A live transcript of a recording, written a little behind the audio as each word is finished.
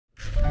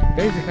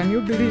Guys, can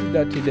you believe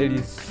that there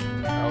is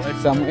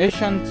some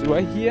Asians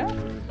right here?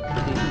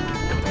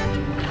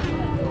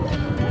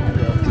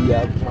 We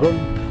are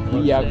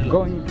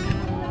going.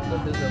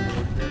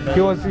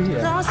 He was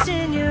here.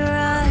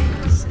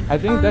 I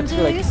think that's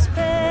like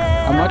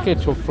a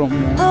market from.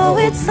 Oh,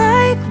 it's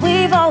like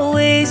we've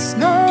always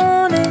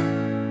known it.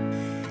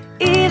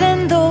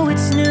 Even though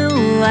it's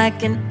new, I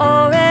can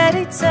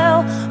already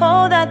tell.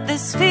 Oh, that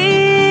this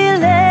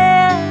feeling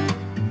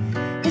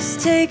is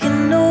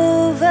taking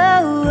over.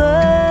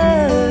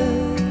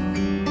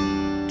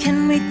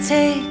 Can we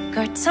take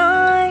our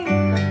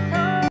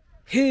time?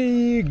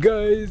 Hey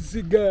guys,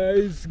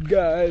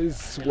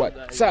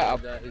 what's up?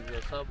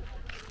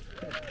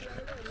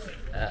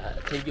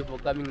 Thank you for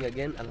coming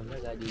again.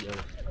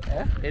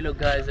 Hello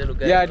guys.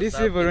 Yeah, this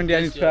is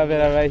Burundian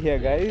traveler right here,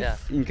 guys. Yeah.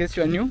 In case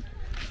you are new,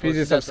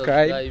 please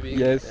subscribe.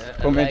 Yes,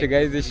 comment, like,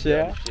 guys,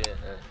 share.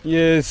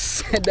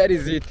 Yes, that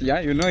is it. Yeah,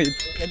 you know it.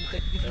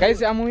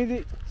 Guys, I'm with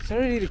the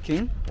Sorry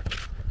King,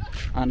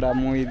 and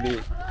I'm with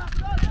the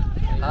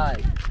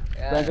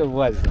Bunch of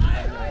Words.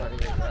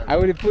 I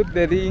will put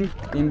the link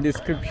in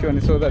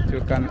description so that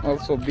you can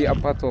also be a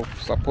part of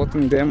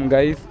supporting them,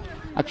 guys.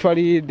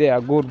 Actually, they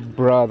are good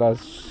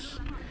brothers.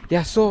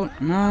 Yeah, so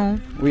now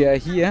we are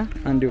here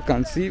and you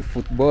can see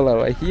footballer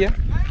right here.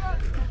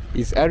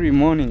 It's early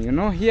morning, you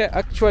know. Here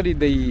actually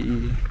they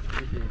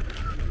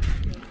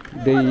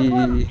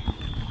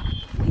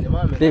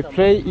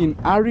play in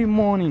early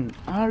morning.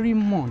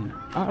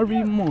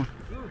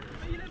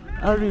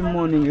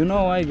 You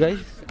know why, guys?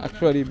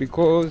 Actually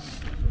because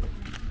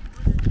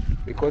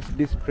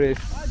this place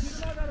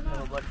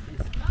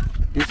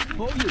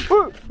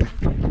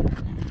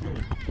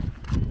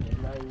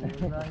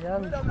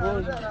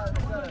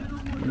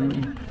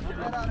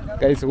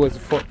guys was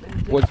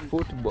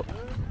football.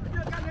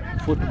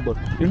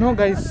 You know,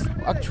 guys,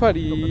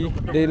 actually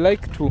they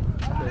like to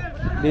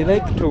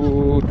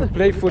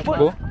play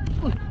football.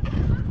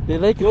 They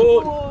like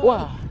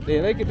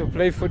to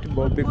play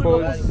football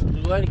because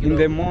in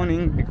the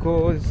morning,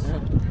 because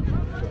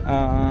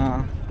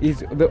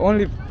is the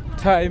only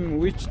time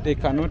which they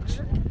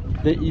cannot,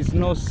 there is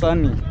no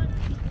sunny,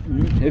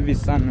 heavy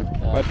sun,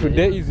 but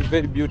today is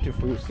very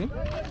beautiful, you see.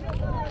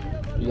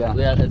 Yeah,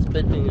 we are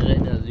expecting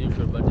rain as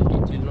usual, but it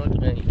will not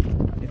rain.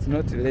 It's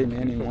not rain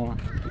anymore.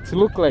 It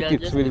look like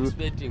it will.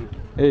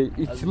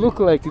 It look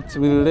like it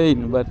will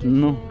rain, but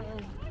no.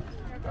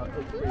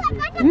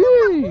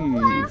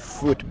 Yee,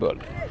 football.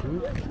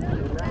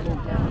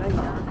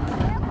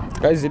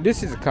 Guys,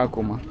 this is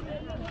KAKUMA.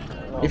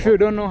 If you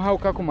don't know how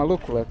KAKUMA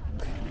look like,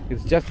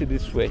 it's just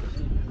this way.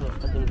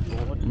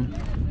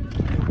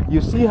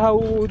 You see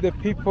how the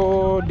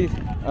people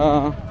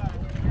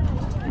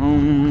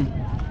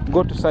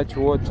go to such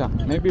water.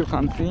 Maybe you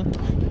can see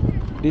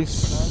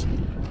these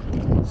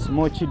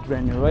small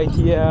children right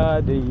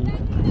here.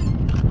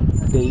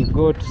 They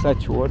go to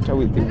such water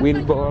with the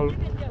wheelbarrow.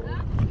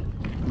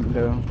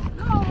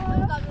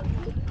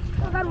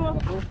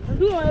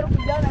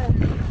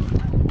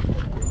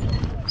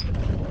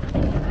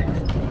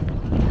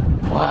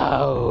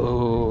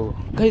 Wow,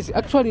 guys,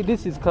 actually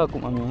this is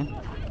KAKUMA, man.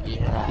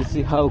 Yeah, you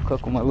see how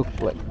KAKUMA looks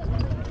like.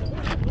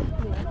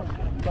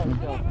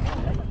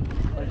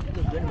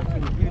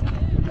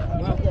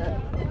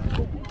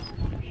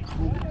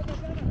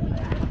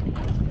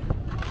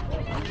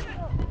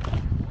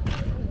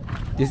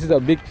 This is a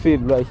big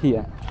field right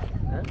here.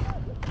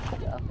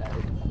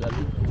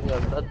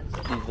 That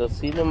is a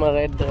cinema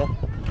right there.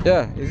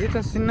 Yeah, is it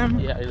a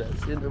cinema? Yeah, it's a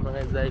cinema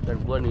right there. You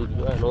can go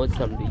and watch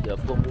some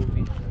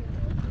movie.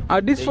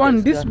 This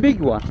one, this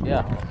big one?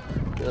 Yeah.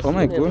 Oh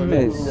my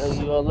goodness.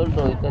 You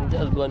can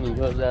just go and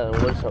enjoy that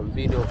and watch some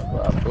video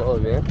of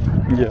Claude, eh?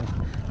 Yeah.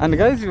 And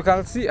guys, you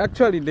can see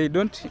actually they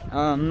don't,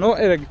 no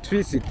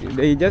electricity.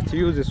 They just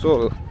use the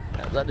solar.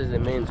 Yeah, that is the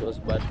main source,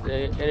 but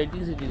the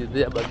electricity is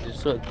there, but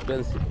it's so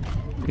expensive.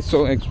 It's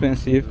so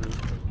expensive.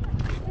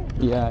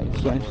 Yeah,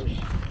 it's right.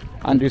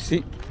 And you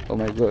see, oh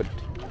my god,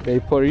 they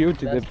pollute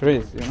the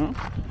place, you know.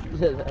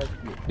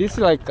 This is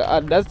like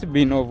a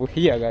dustbin over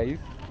here, guys.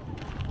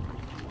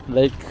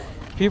 Like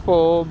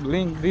people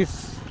bring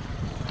this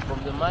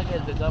from the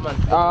market, they come and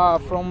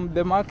from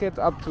the market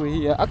up to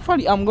here.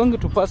 Actually, I'm going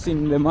to pass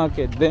in the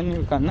market, then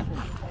you can,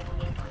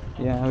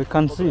 yeah, we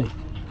can see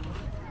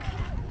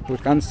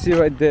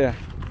right there.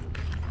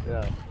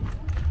 Yeah,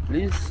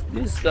 this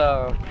is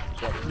chapel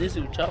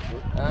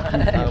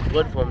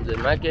brought from the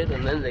market,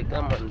 and then they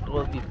come and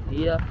drop it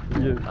here.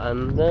 Yes.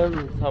 And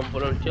then some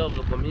volunteers of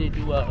the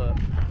community who are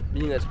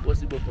being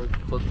responsible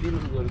for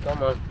cleaning will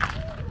come and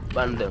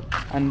burn them.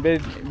 And they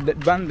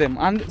burn them,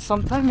 and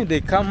sometimes they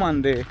come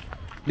and they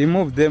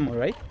remove them,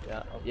 right?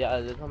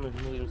 Yeah, they come and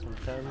remove them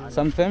sometimes.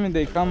 Sometimes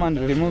they come and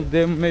remove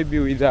them, maybe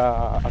with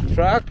a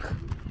truck.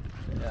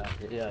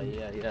 Yeah.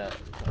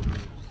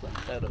 Some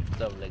kind of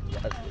stuff like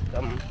that. They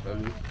come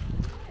and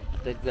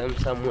take them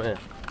somewhere.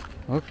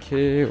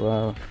 Okay,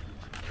 wow.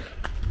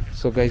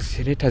 So guys,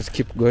 let us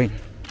keep going.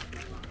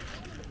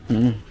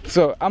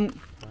 So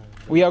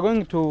we are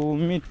going to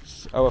meet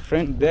our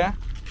friend there.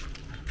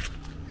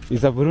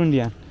 He's a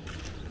Burundian.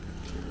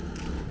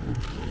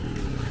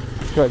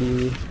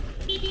 Actually,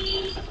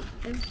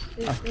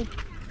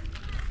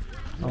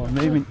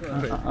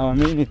 our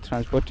main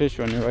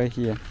transportation right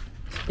here.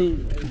 If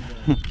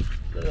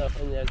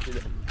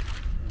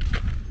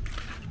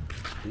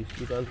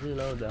you can see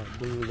now, they're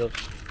doing the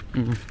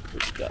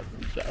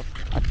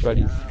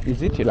Actually,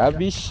 is it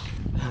rubbish?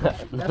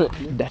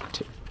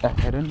 that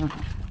I don't know.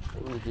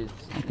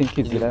 I think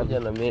it's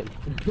rubbish.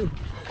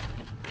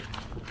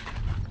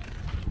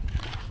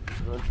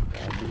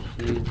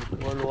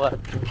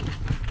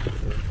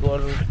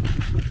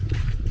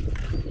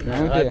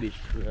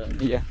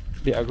 Yeah,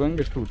 they are going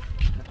to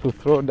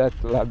throw that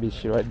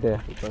rubbish right there.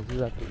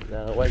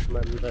 White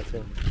man,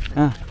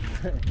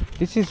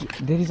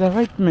 there is a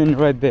white man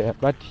right there,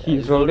 but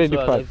he's already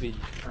passed.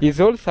 He's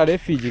also a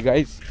refugee,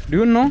 guys. Do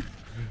you know?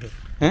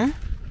 Huh?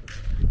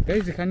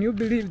 Guys, can you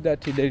believe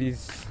that there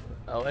is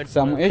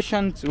some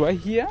Asians right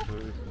here?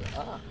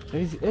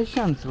 There is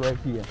Asians right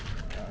here.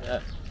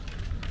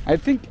 I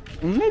think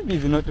maybe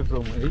it's not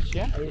from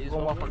Asia.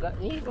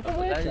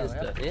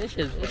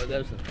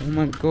 Oh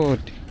my God.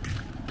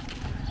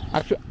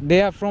 Actually,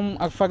 they are from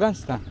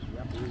Afghanistan.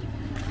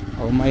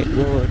 Oh my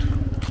God.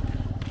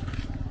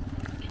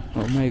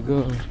 Oh my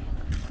God.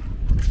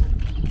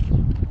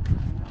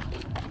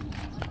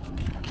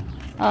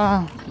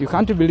 You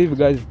can't believe,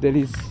 guys, there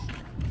is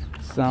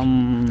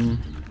some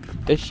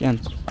Asian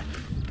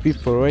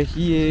people right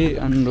here,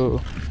 and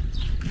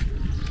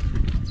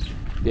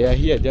they are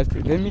here just,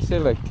 let me say,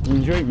 like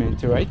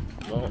enjoyment, right?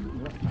 No,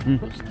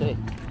 to stay.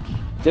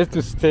 Just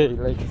to stay,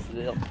 like.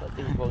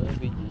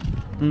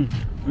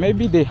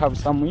 Maybe they have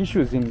some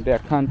issues in their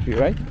country,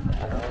 right?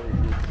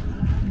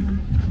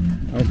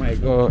 Oh my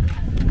God.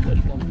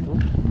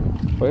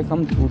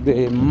 Welcome to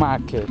the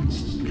market.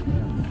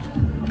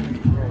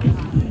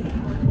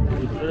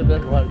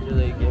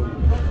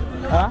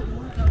 Huh?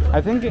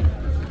 I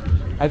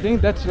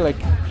think that's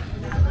like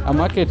a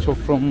market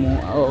from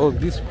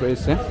this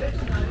place, eh?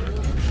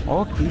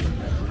 Okay.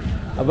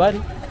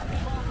 Abari?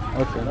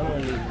 Okay.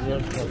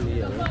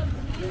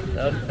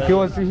 He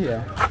was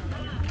here.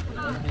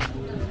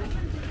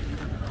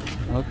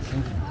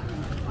 Okay.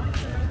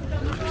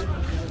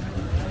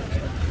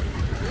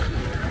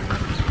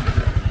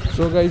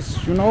 So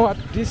guys, you know what?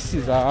 This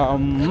is a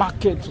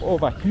market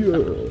over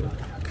here.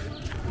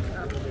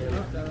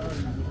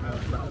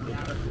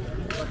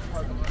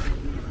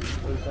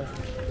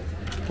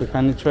 We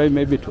can try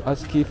maybe to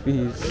ask if he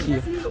is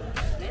here.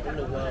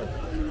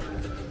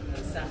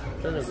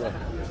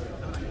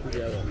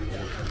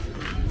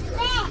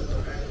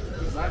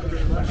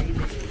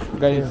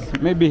 Guys,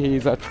 maybe he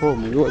is at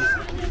home. He was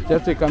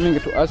just coming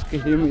to ask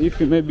him if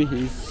maybe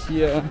he is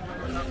here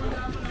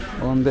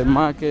on the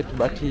market,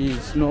 but he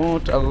is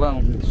not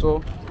around.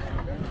 So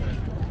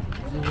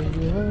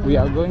we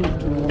are going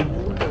to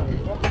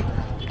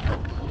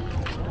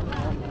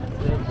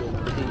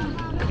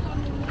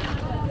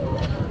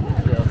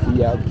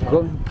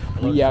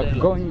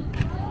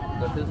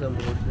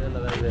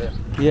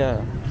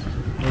yeah.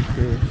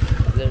 Okay.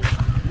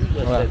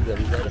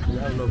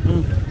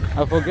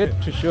 I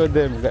forget to show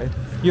them, guys.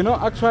 You know,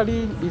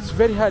 actually it's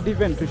very hard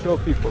even to show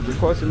people,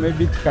 because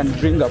maybe it can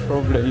bring a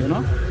problem, you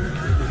know.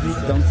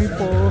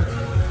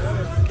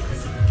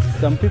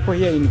 Some people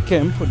here in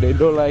camp, they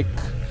don't like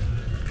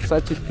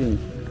such a thing.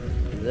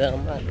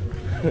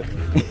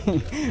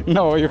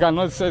 No, you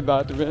cannot say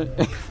that, man.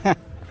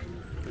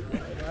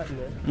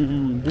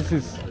 This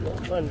is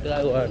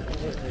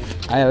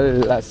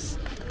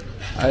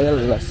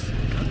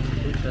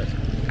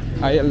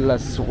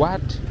ILS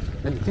what?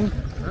 I think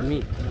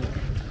me.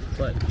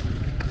 What?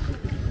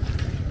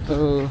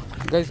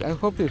 Guys, I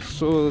hope you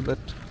saw that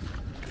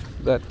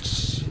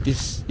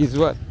is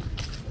what?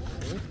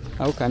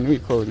 How can we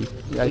call it?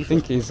 I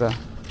think it's a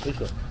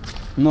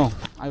no,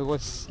 I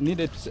was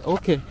needed to say,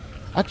 okay,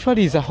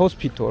 actually it's a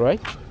hospital,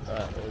 right?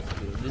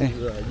 This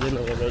is a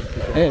general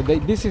hospital.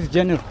 This is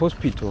general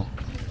hospital.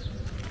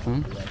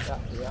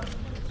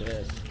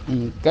 Yes.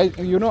 Guys,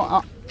 you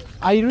know,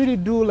 I really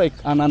do like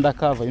an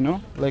undercover, you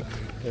know, like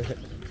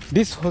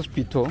this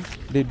hospital,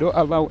 they don't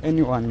allow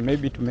anyone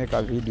maybe to make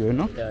a video, you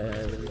know.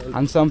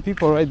 And some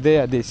people right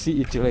there, they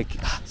see it like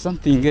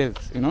something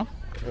else, you know.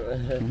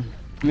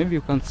 Maybe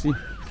you can see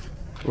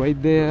right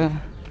there.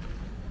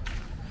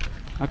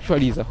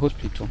 Actually it's a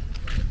hospital.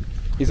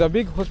 It's a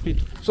big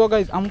hospital. So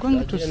guys, I'm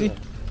going to see.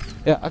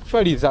 Yeah,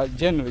 actually it's a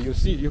general. You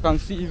see, you can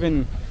see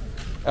even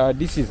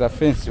this is a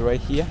fence right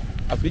here,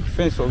 a big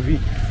fence of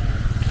it,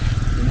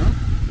 you know.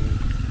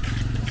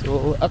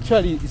 So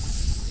actually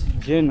it's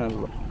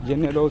general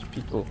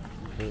hospital.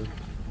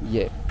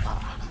 Yeah.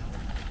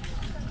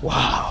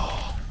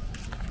 Wow.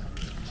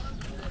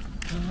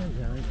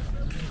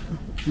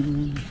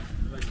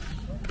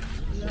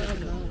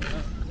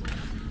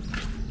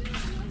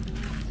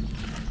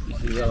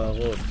 This is our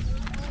road.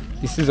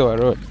 This is our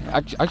road.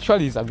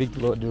 Actually it's a big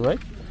road, right?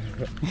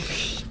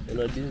 You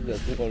know, this is a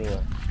small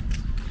one.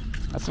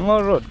 A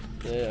small road?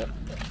 Yeah.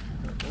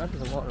 Not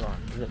a small one.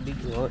 It's a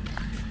big road.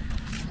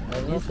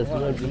 This is a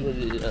small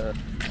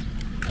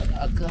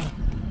because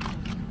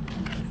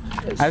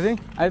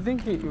I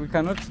think we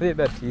cannot say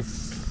that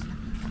it's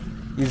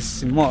is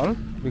small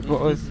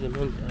because This is the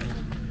main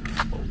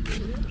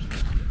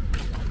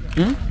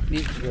hmm?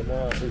 This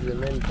is the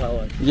main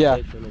power. Yeah.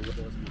 Section of the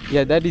hospital.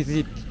 Yeah, that is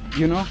it.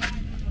 You know,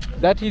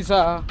 that is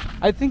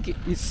I think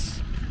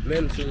it's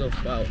Main source of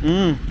power.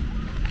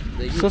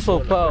 They use source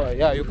of solar. power.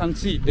 Yeah, you can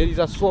see there is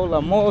a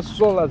solar, more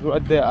solars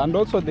right there, and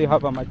also they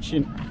have a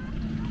machine.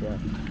 Yeah.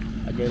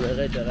 A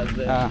generator as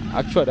well.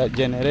 Actually a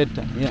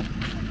generator. Yeah.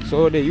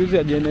 So they use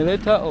a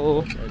generator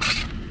or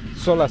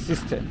solar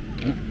system.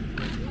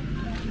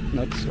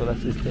 Not solar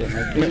system.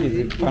 I think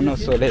it's panel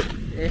solar.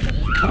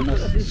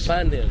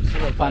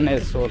 Panel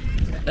solar.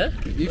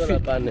 Solar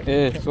panel.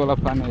 Solar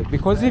panel.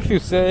 Because if you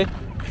say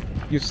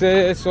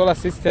solar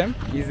system,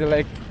 is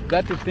like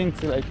that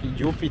things like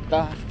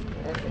Jupiter,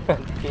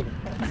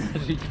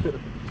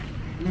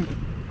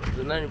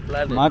 The nine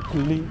planet.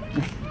 Mercury.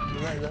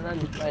 The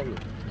nine planet.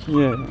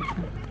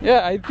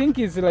 Yeah, I think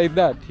it's like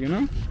that, you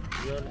know.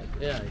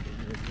 Yeah.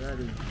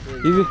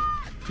 Is it,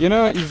 you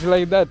know, it's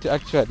like that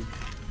actually.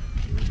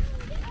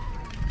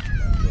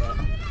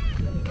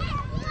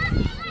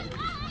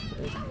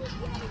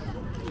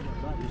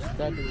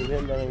 Start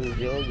remembering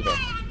geography.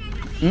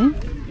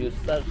 You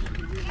start.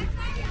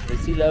 You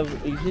still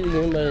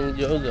remembering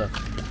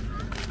geography.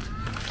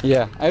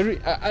 Yeah,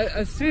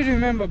 I still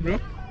remember, bro.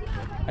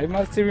 I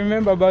must still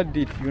remember about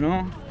it, you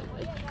know.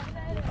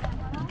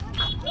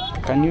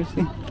 Can you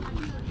see?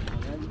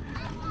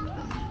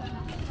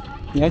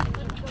 Yeah.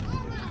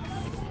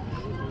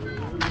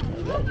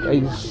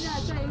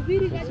 Guys,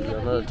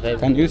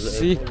 can you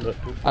see?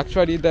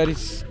 Actually, there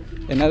is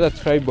another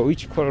tribe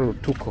which called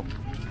Rotuko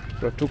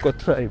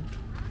tribe.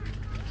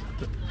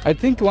 I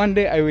think one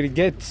day I will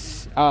get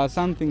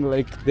something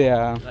like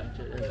their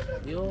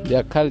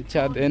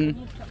culture,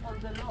 then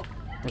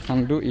I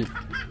can do it.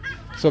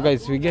 So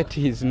guys, we get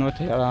he's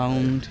not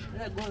around.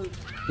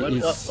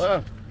 He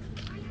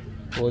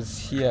was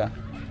here,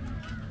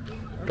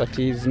 but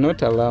he's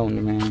not around,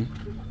 man.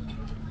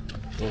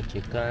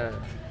 Okay,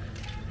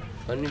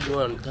 can you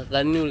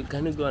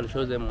go and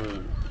show them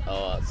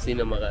our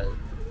cinema, guys?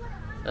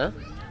 Huh?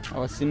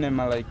 Our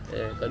cinema, like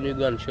can you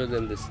go and show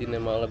them the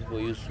cinema all people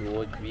used to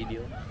watch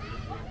video?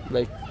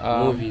 Like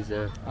Movies,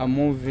 a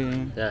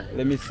movie. Yeah.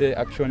 Let me say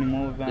action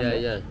movie.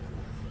 Yeah.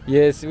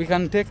 Yes, we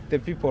can take the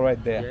people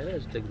right there. Yeah,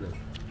 let's take them.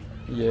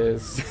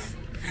 Yes.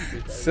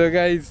 So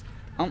guys,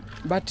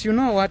 but you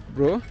know what,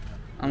 bro?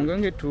 I'm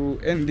going to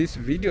end this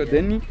video.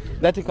 Then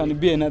that can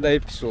be another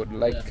episode.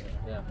 Like,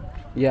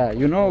 yeah,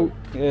 you know,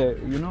 we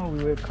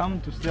will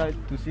come to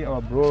see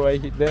our bro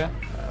right there,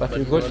 but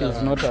we got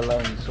is not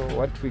allowed. So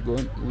what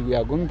we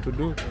are going to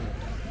do?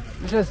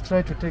 Let us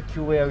try to take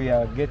you where we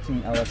are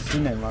getting our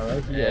cinema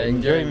right here. Yeah,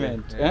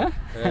 enjoyment. Yeah.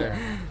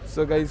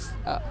 So guys,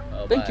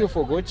 thank you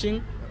for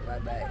watching.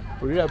 Bye.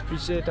 We really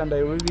appreciate, and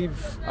I will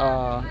leave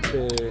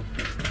the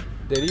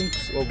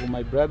links of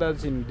my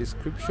brothers in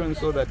description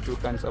so that you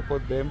can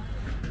support them.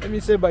 Let me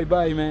say bye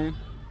bye, man.